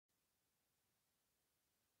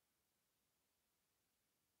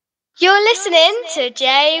You're listening to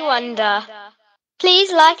Jay Wonder. Please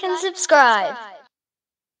like and subscribe.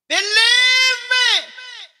 Believe me,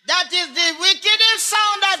 that is the wickedest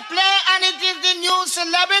sound that play, and it is the new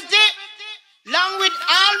celebrity. Along with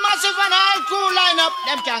all massive and all cool lineup,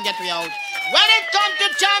 them can't get me out. When it comes to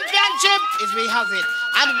championship, is we have it.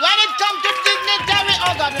 And when it comes to dignitary,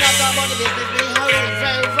 oh God, we're not talking about the business. We have it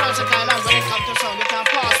very versatile, and when it comes to sound, you can't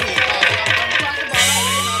pass me.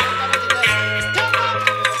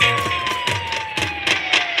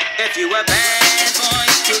 If you a bad boy,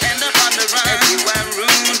 you end up on the run. If you a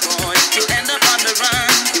rude boy, you end up on the run.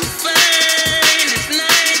 You find it's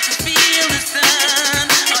nice to feel the sun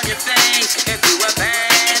on your face. If you a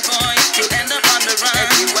bad boy, you end up on the run.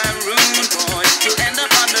 If you a rude boy, you end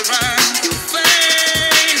up on the run. You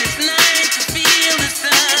find it's nice to feel the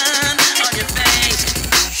sun on your face.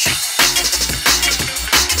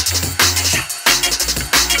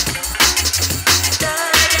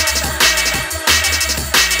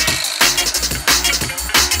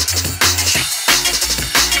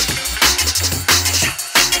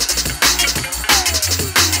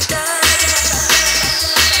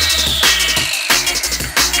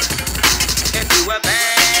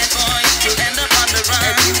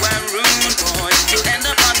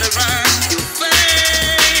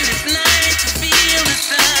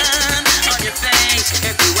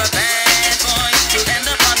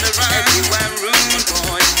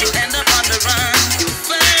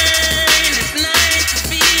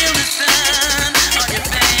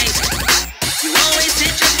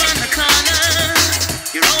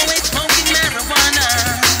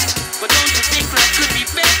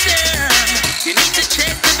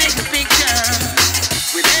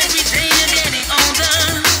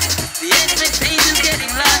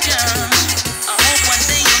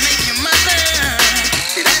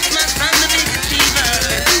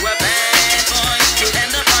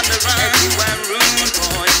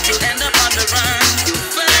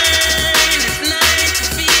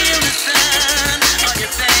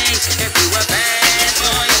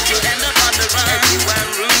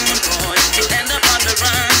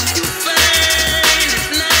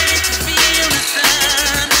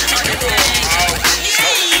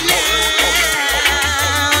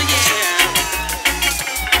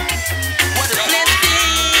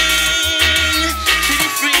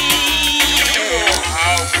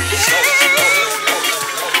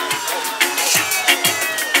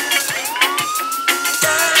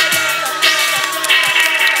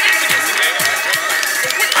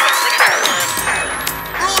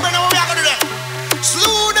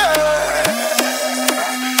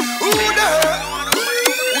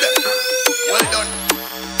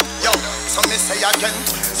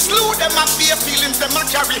 Slew them and fear feelings them a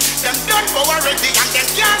carry. Them done for already and them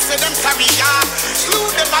can't say them sorry, yeah. Slew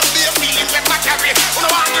them and fear feelings them a carry. You know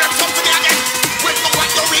I want some to me again. Wait for what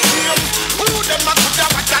you read him. Who them a could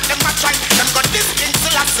have attack them a try. Them got this thing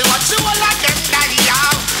till I see what you all of them die, yeah.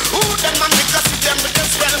 Who them a make us see them with the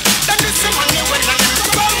spell. Then this the money when them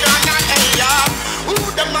come out down and hey, yeah. Who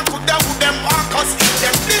them a could have who them walk us.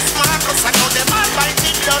 Them this Marcus I know them all by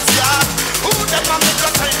the dust, yeah. Who them a make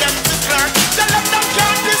us tell them to start. Tell them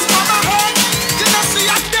can't this mama home. You know see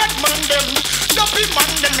a dead man them. Don't be man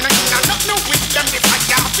them in a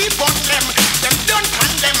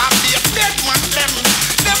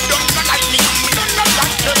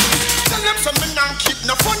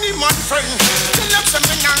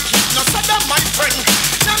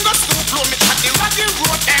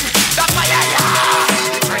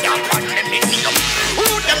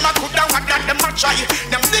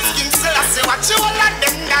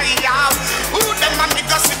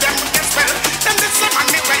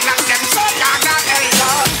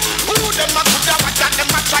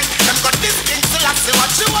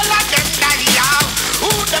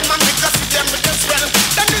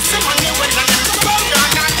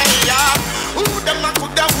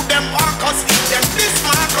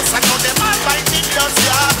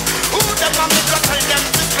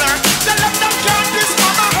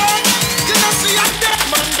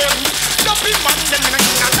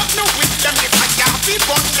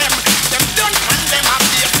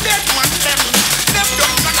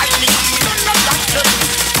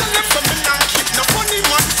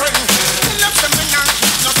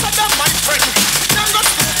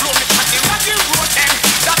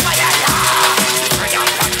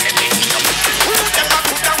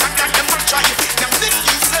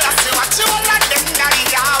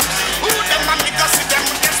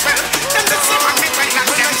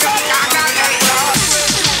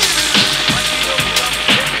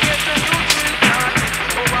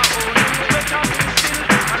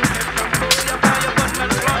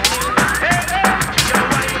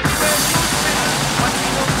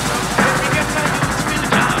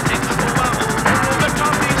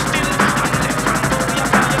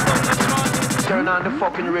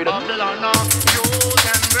fucking rhythm. Babylon, you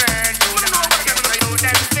them bread. You them know what you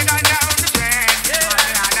them figure down the train.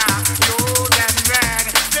 Babylon, you them bread.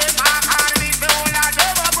 They mark hard me to all that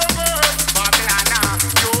over. Babylon,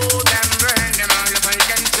 you them bread. Them all the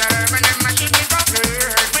can serve and them machine is up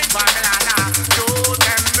here. Babylon, you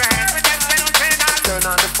them bread. Turn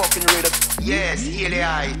on the fucking rhythm. Yes, heal the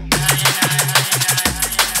eye.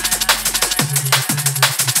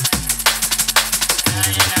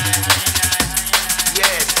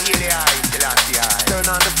 Yes, heal the eye, Selassie eye. Turn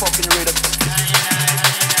on the fucking rhythm.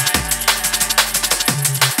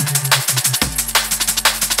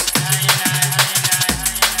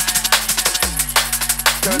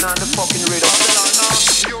 Turn on the fucking rhythm.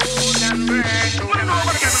 You them bread. You them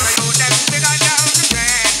over the you them figure down the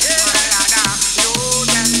train. You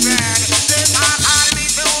them bread. They mark hard me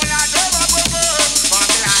to all that over.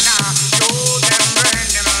 Babylon, you them bread.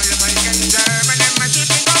 Them all the can serve and them machine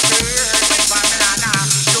is up here. Babylon,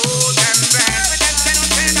 you them bread.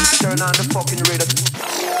 Turn on the fucking rhythm.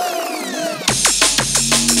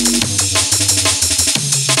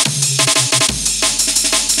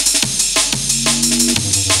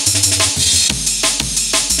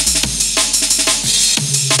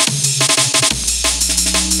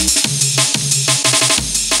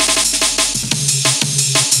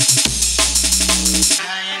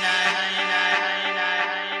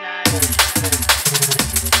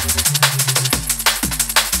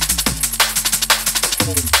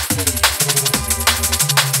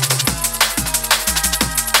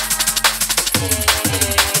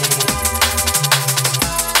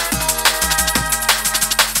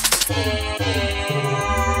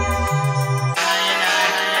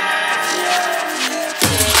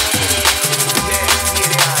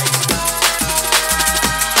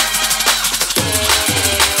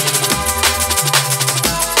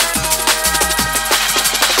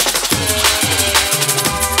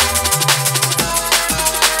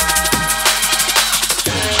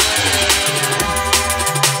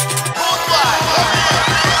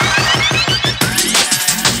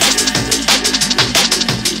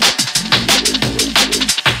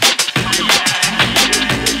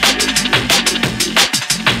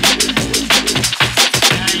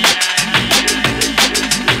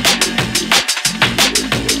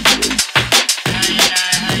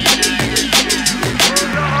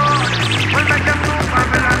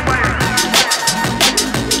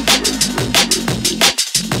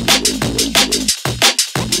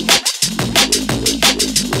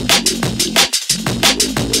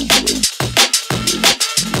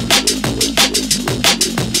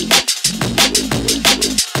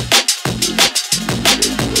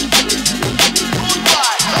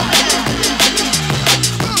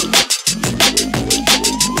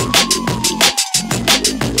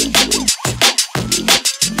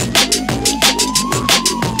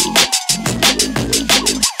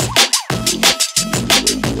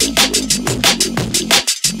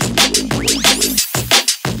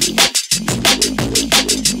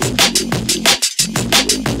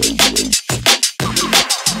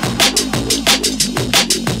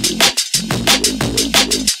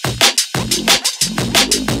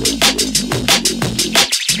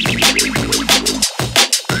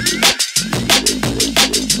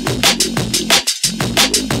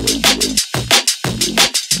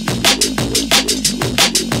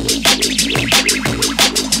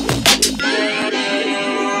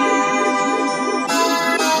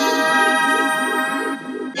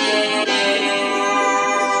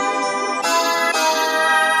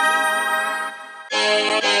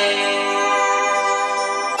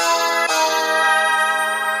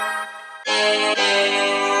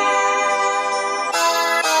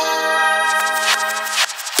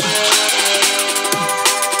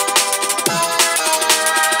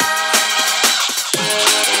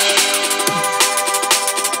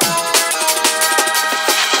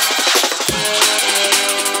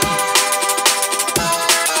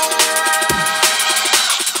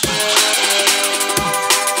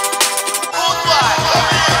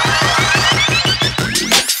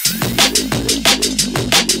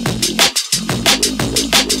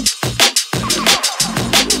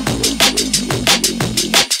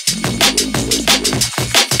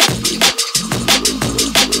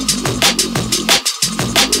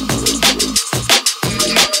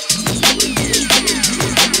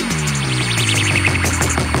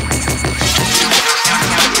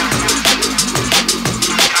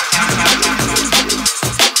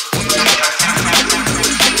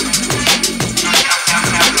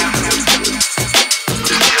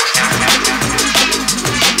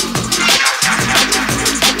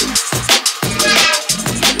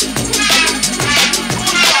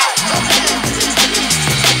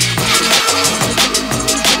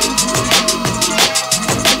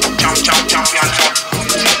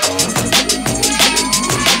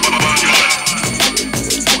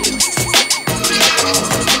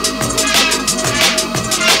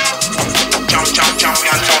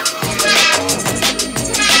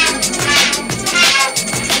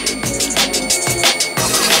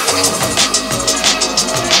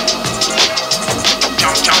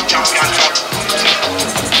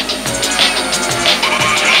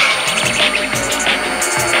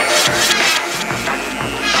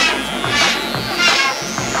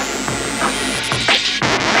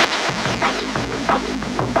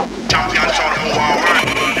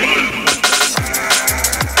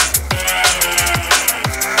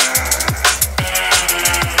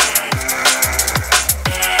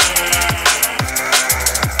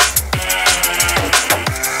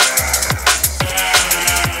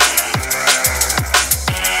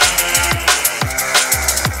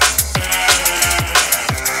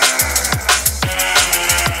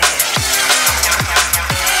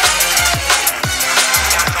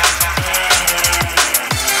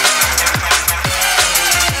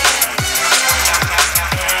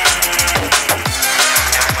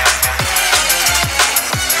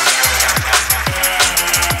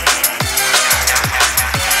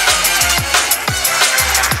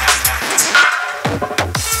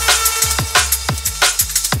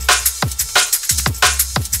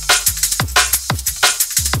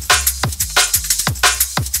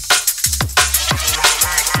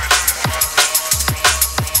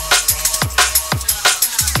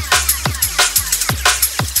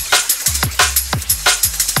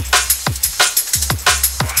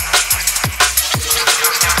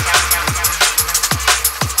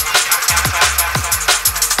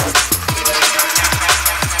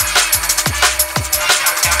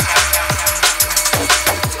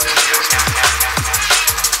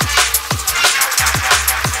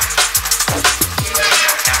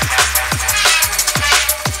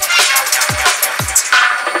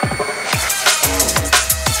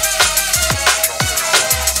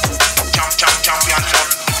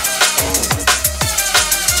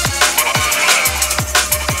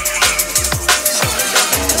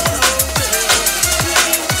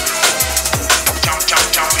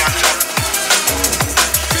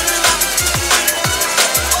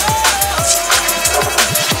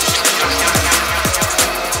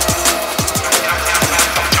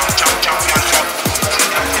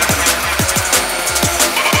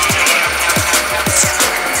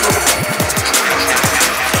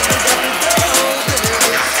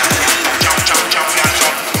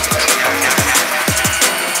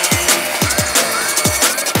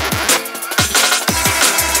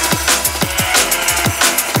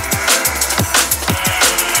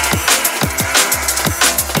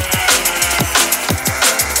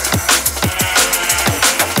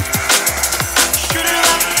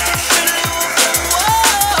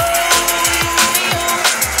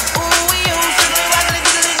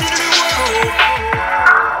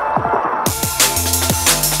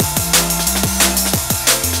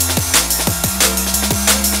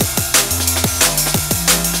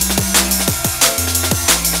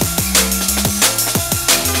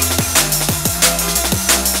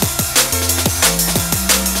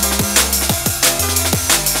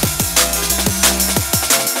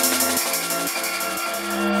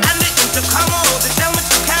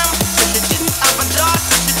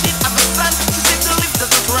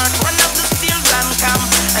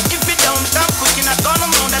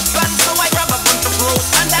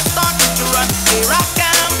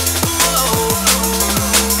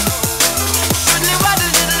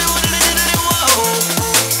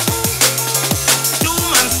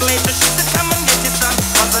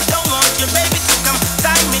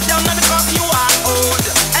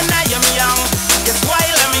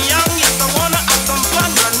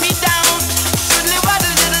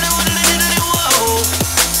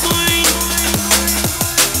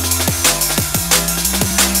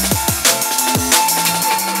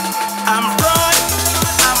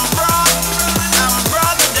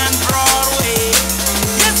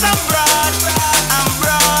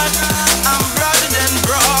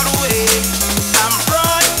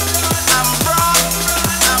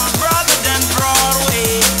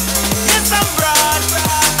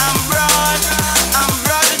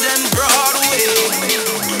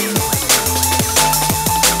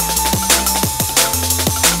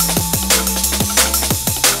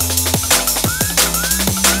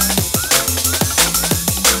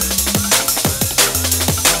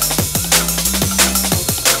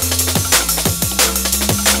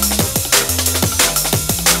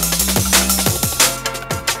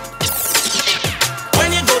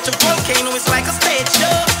 volcano is like a stage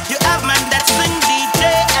show. You have man that sing DJ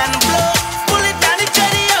and blow. Pull it down the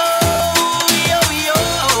jetty, yo, yo, yo.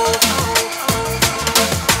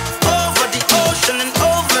 Over the ocean and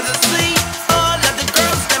over the sea, all of the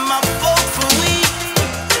girls them a vote for we.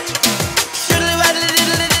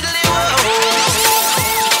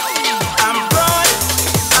 I'm broad,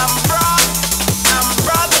 I'm broad, I'm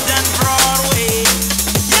broader than Broadway.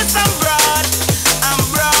 Yes, I'm broad, I'm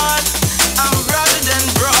broad, I'm broader than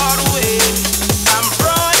Broadway. I'm broad.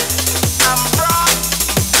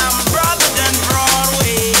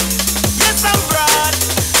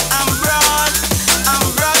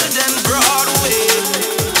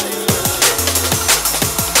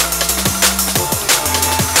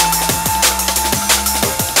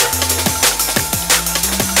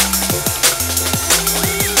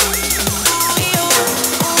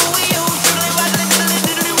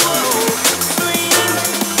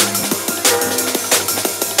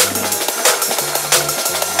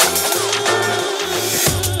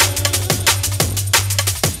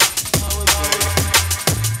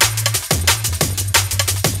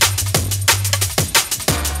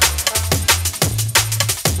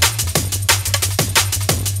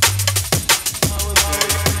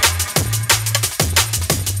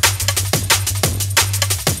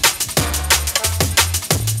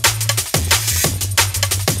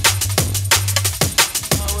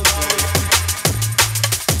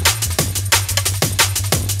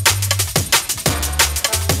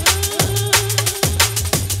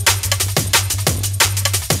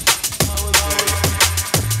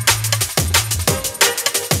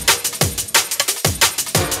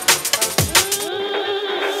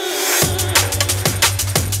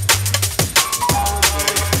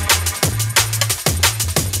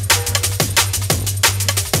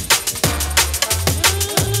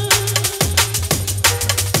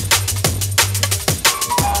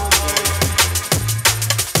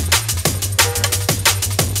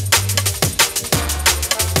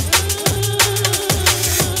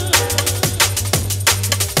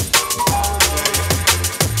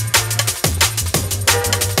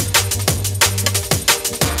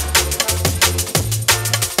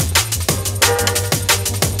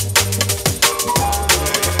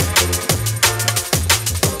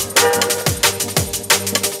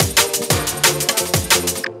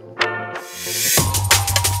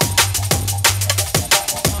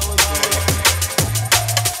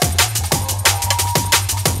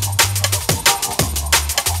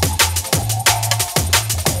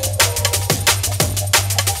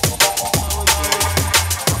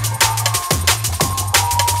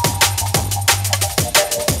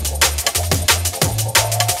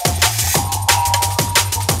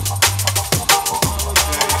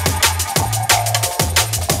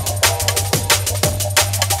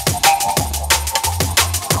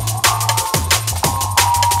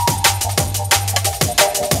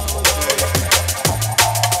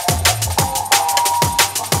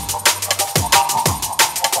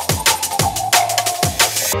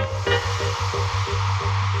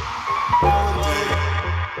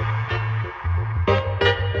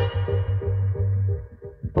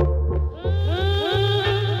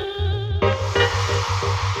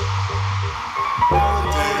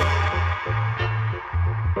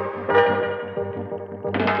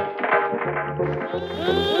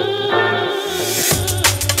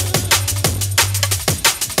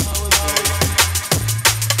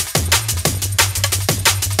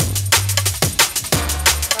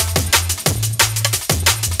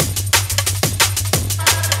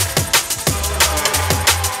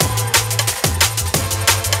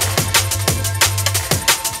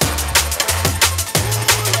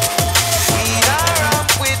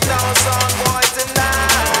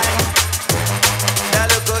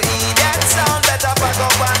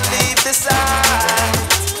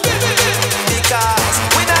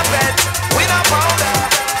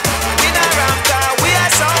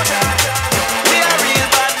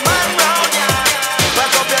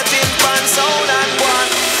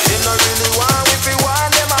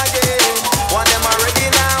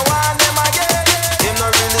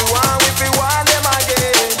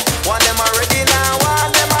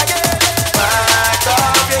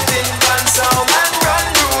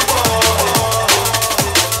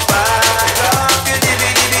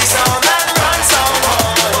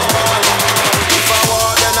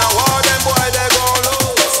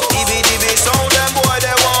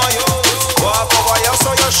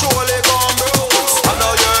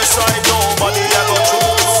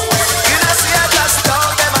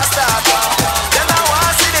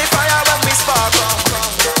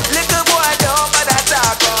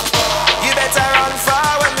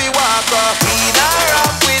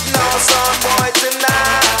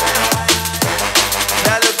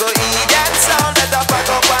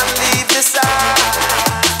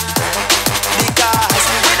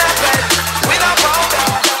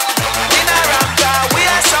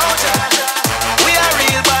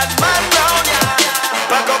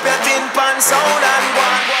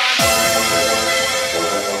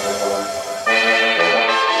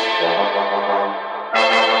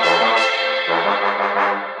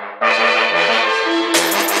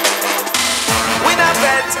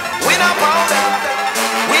 bullet, we no powder.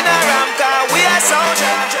 We no ram car, we a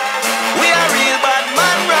soldier. We a real bad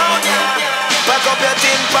man round ya. Pack up your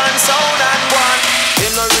tin pan sound and one.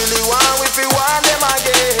 Them no really want we fi want them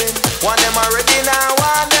again. Want them already now,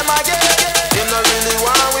 want them again. Them no really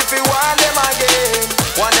want we fi want them again.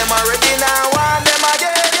 Want them already now, want them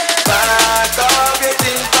again. Pack up your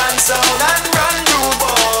tin pan sound and run through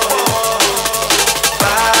boy.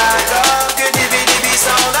 Pack up your dibby dibby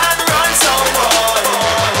sound and run sound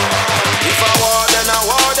boy.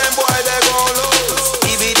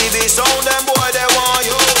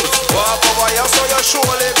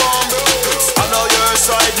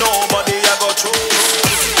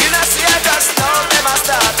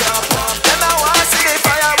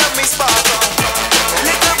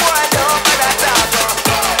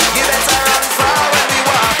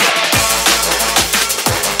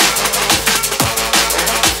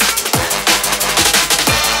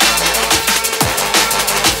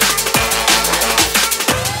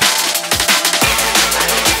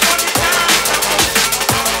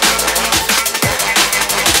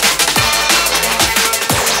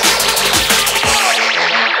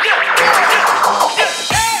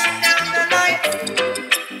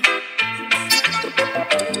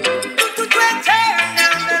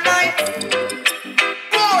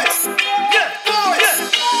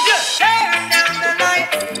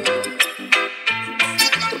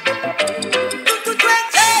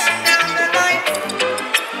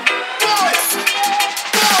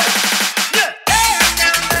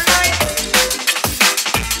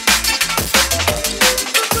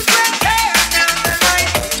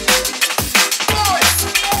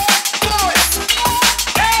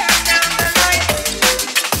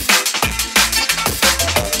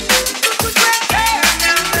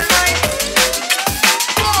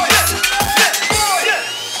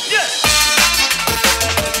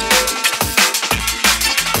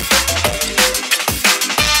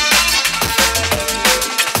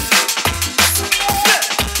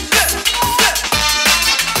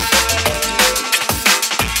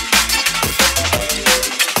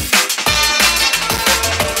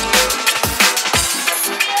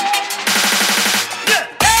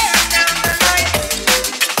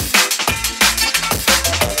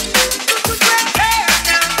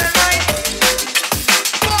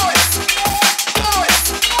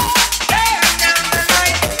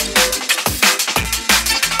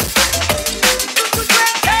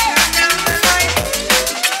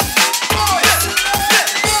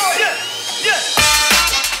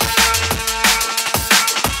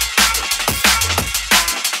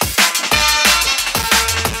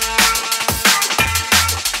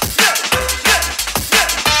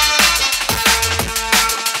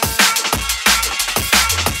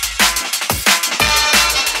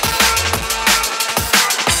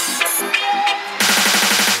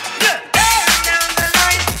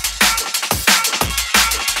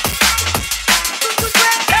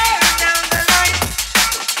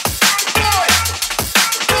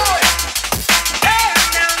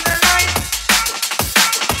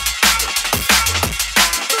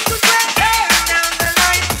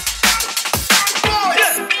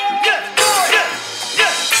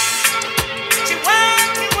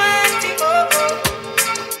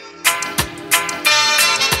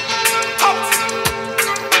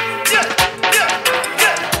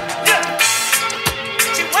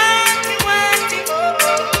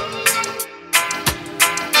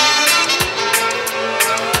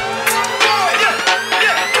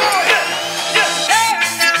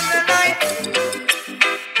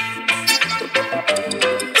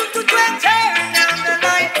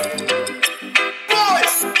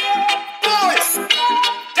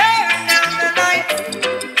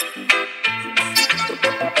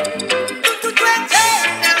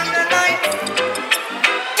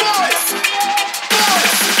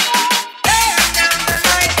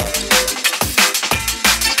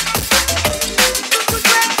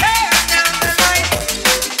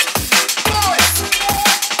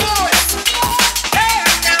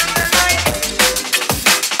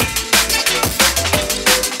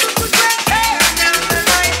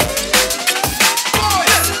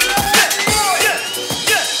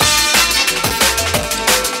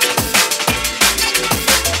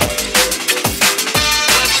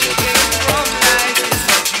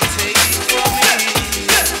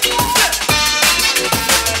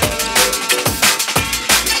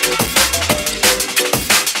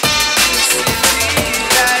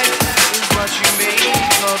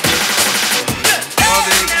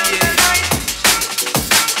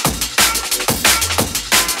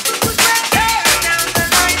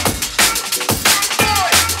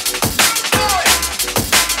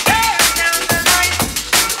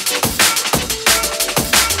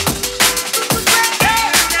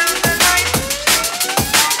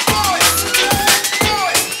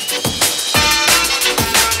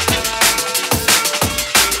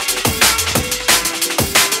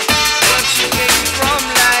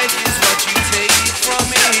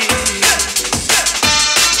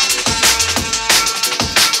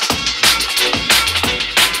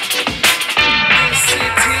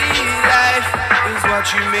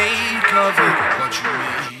 made of it. What you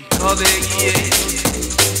made of it, yeah.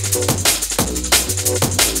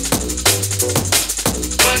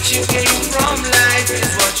 What you gain from life is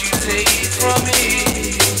what you take from it.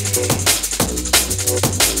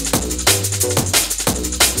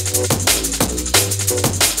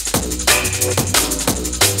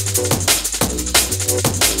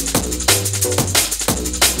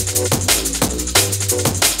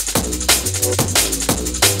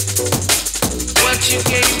 What you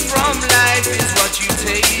gain from life is what you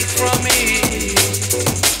take from it.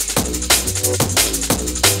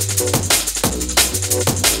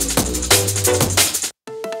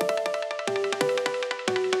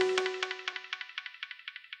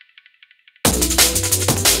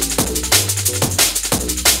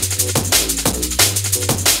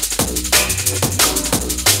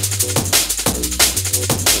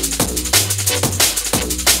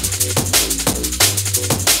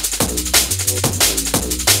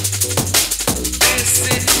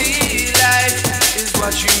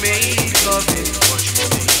 What you make of it, what you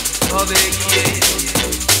make of it, yeah.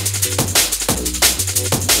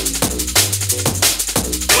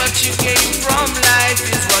 What you gain from life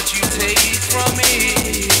is what you take from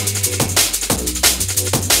it.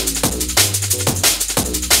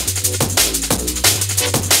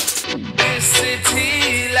 This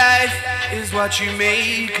city life is what you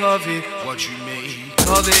make of it, what you make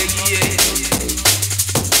of it, yeah.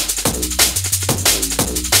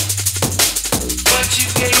 What you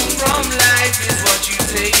gain from life is what you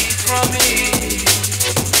take from it.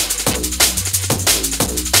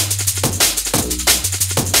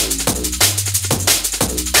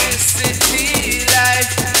 This city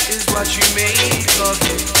life is what you make of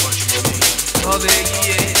it, what you make of it,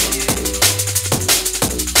 yeah.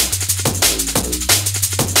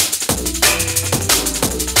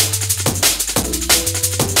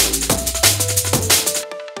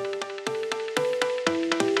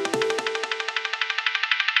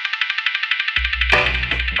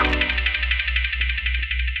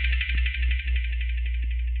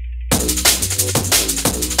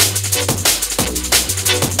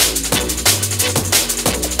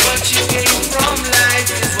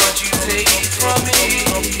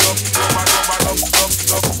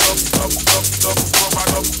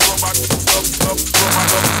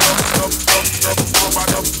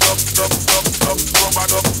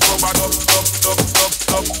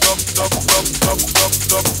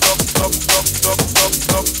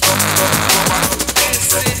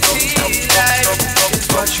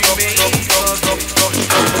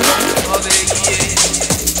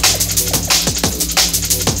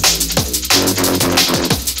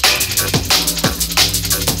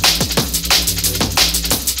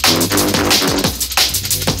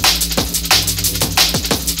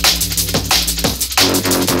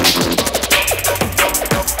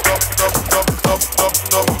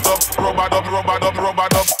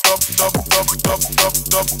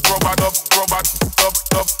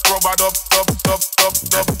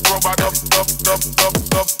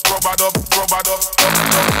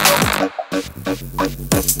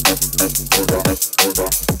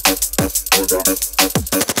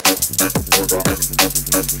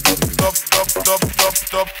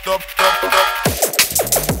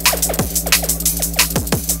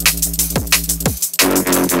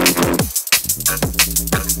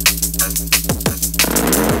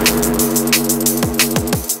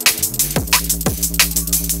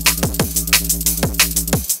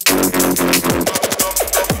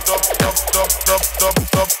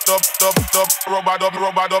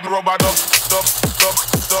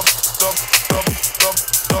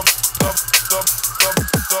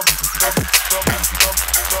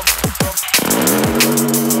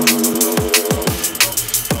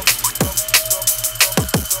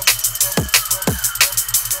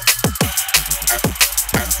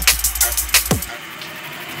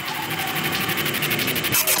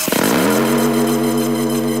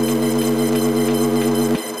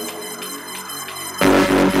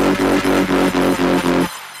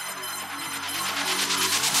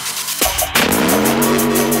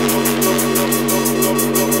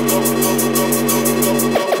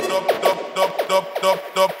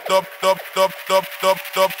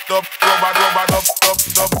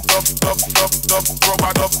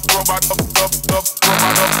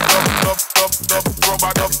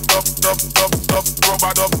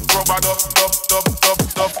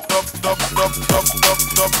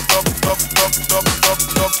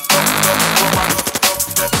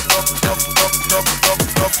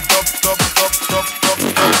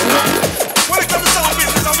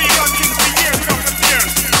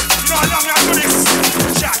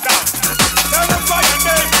 Shut down. Tell them fire,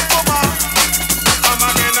 baby, come on. I'm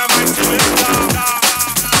again,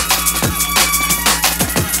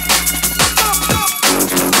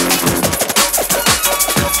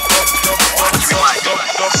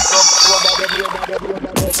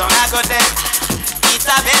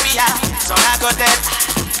 go dead.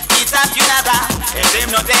 It's a funeral, if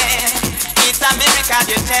them no dead. It's a miracle,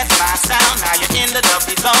 you test my sound. Now you're in the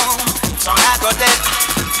dopey zone. So I go dead.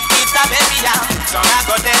 It's a burial, so I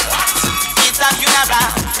go dead. It's a funeral,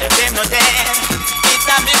 if them no dead. It's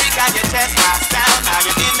a miracle, you test my sound. Now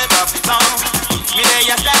you're in the dopey zone. Me there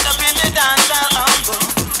you stand up in the dance humble,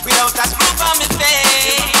 without a screw for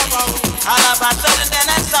mistake. All of a sudden then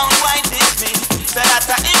I sound white is me. So that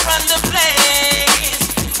I in from the place.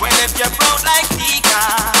 Well if you're broke like Tika,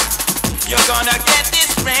 you're gonna get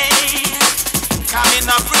this rain. Coming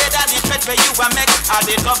afraid of the threat where you are make. All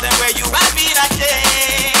the love them where you have been a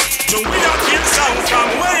shame. So we are kill sound from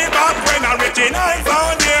way back when original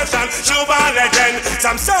foundation, super legend.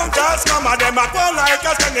 Some sound just come and them a go like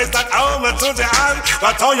a tennis that over to the hand.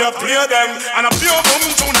 But how you play them and a pure boom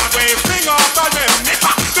tune a way fling off of them.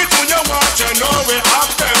 Between your watch you know we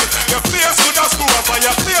have them. Your face would have screw up and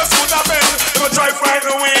your face would have bend. You try fight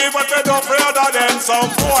away but they don't afraid of them. So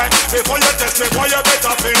boy, before you test me, boy you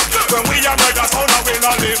better think. When we are murder sound and we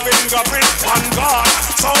not leave fingerprint on God.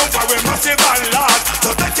 Sound for we massive and large.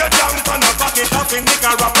 So take your jump and a pocket up in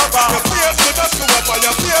Nicaragua. Your face would have screw up and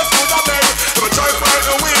your face would have bend. You try fight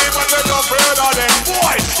away but they don't afraid of them.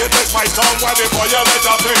 Boy, you test my sound where before you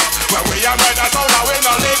better think. When we are murder sound and we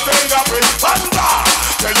not leave fingerprint on God.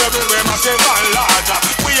 Tell you we massive and large.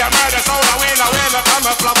 We are murder sound and we not come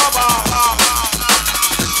a flop up.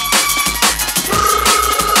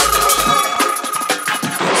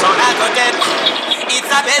 So now go dead. It's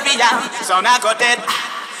a burial. So now go dead.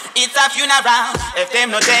 It's a funeral. If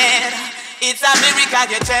them no dead, it's a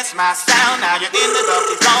miracle you test my sound. Now you're in the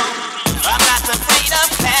dopey zone. I'm not afraid of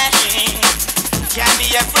clashing. Can't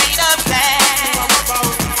be afraid of that.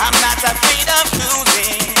 I'm not afraid of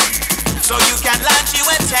losing. So you can launch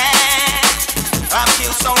your attack. I've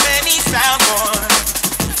killed so many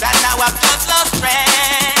soundboards that now I've just lost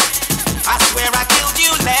track. I swear I killed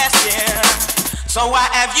you last year. So why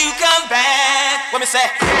have you come back? What me say?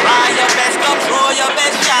 Try your best, come throw your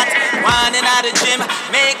best shot. Whining at the gym,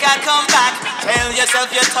 make her come back. Tell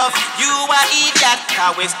yourself you're tough, you are idiot.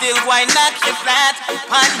 Now we still why knock you flat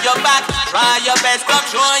on your back. Try your best, come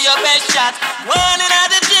throw your best shot. Whining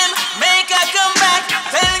at the gym, make her come back.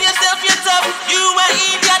 Tell yourself you're tough, you are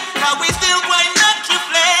idiot. Now we still why knock you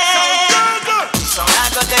flat. So now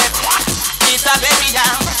go dead. It's a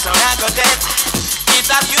burial. So now go dead. It's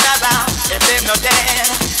a funeral, if them no dead.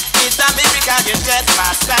 It's a miracle you test my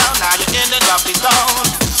sound. Now you're in the lovely zone.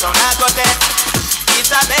 So now go dead. It's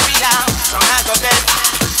a burial, so now go dead.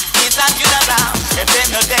 It's a funeral, if them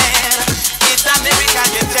no dead. It's a miracle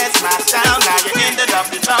you test my sound. Now you're in the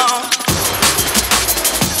lovely zone.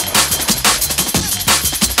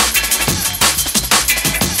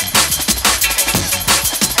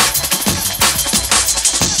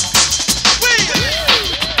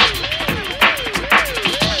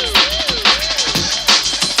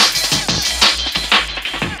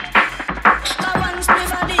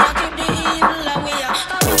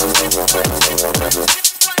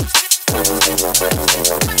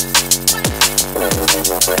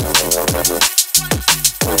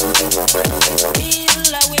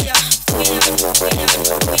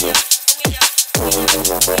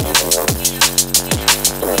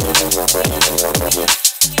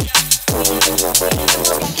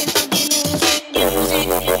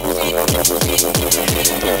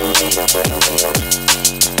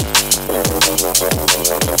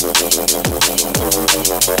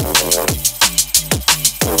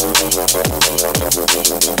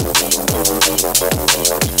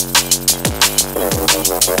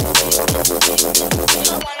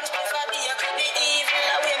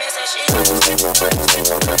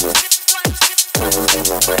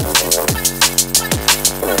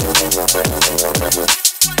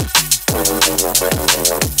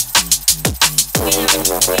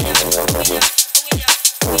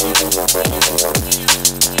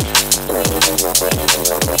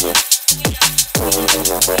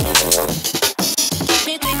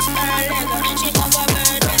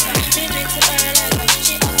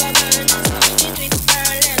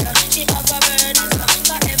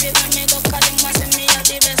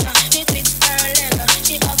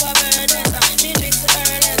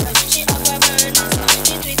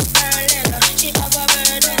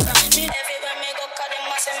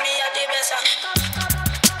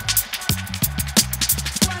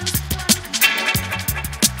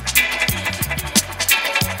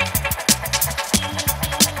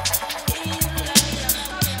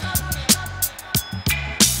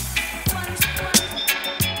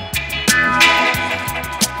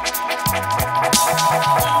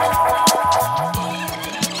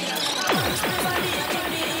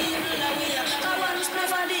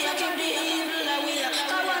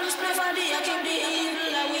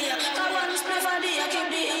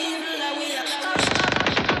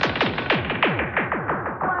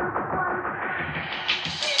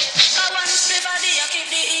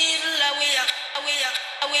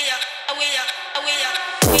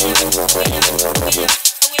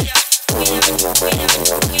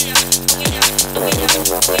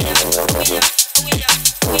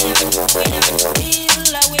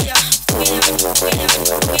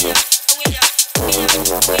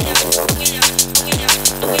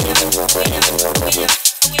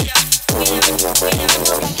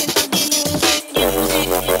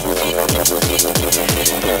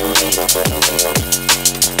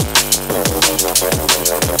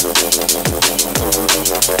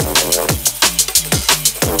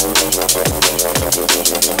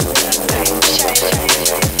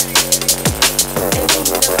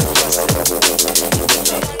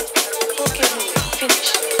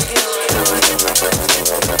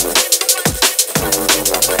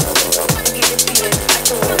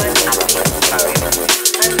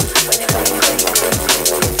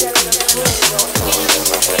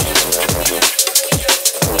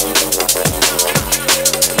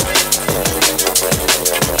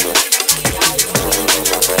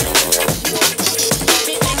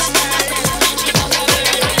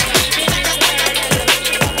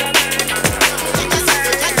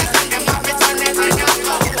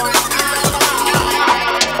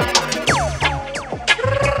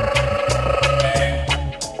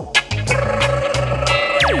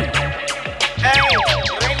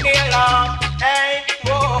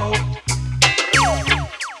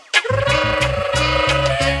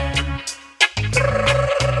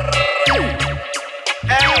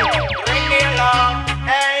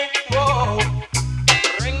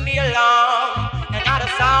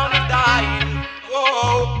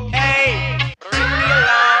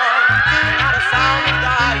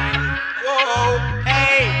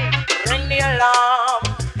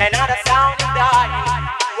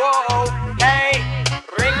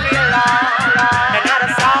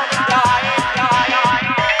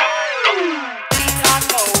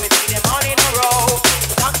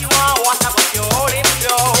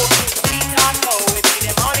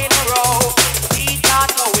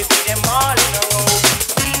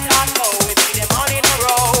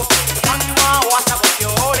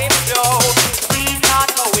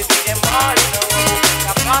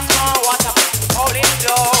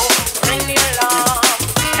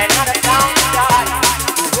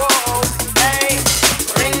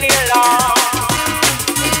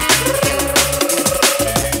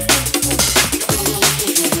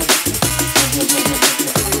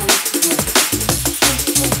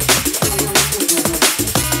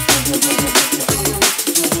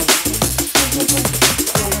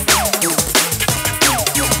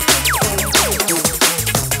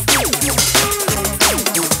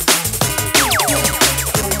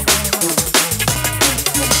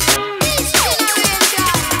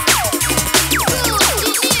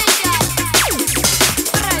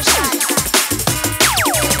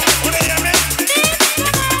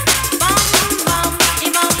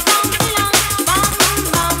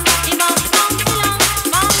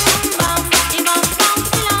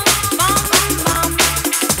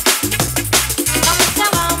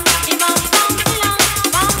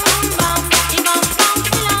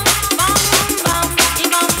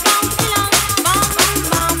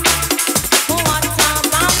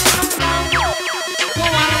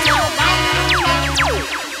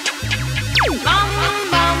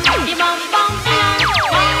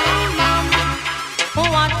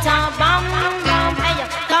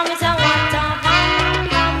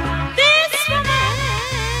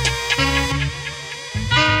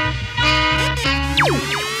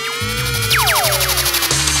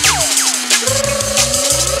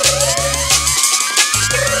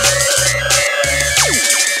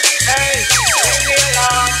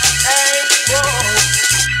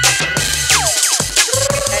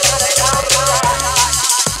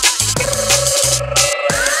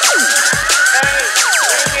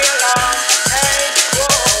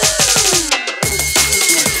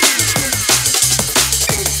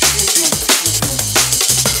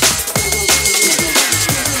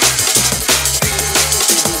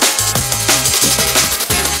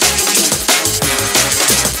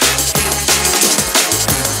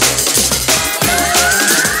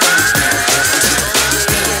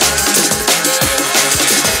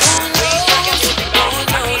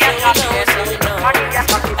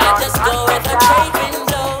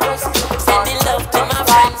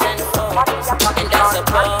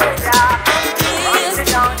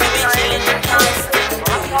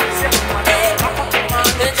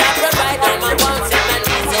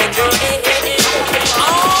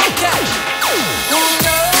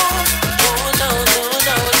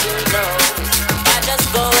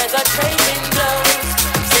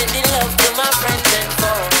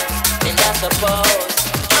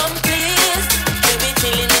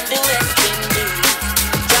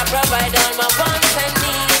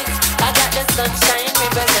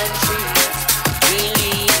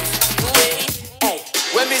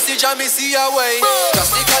 me see a way.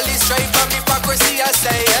 Drastically straight from hypocrisy, I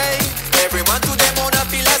say, hey. Every man to them own a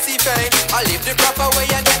philosophy. I live the proper way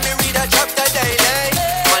and then me read a chapter daily.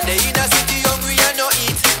 Man, they in a city hungry and no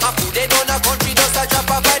eat. And food they down a country just a drop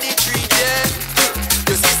off of the tree, yeah.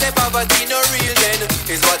 You see, say poverty no real then,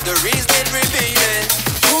 is what the reason revealing.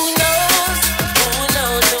 Who knows? Who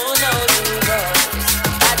knows? Who knows? Who knows?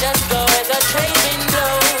 I just go where the trade wind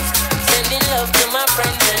blows, sending love to my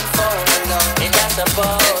friends and foes, and that's a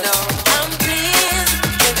boss. I'm pleased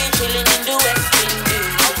to be chilling in the West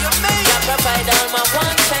Indies. I provide all my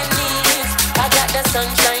wants and needs. I got the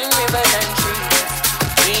sunshine, rivers and trees.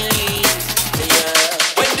 Release,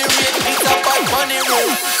 yeah. When the rain hits up on money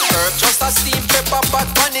room, herb just a steam pepper pot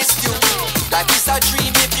on the stew. Like it's a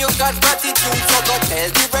dream if you got gratitude. So go tell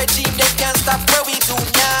the regime they can't stop what we do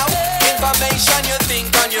now. Information you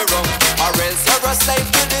think on your own, or else you're a slave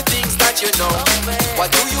to the things that you know.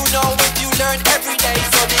 What do you know if you learn every day?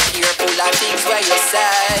 So be careful of things where you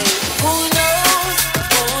say. Who knows?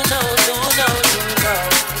 Who knows? Who knows? Who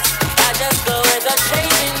knows? I just go where the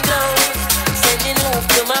trading goes, sending love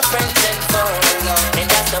to my friends and foes, and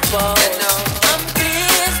that's a boss. I'm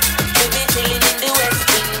pleased to be chilling in the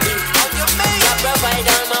West Indies. I provide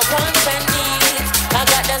all my wants and needs. I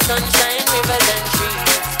got the sunshine, rivers and trees.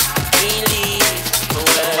 Release,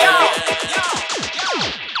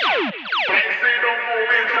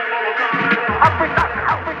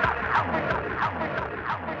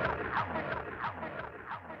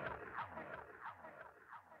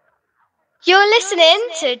 You're listening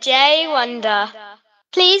to Jay Wonder.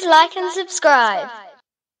 Please like and subscribe.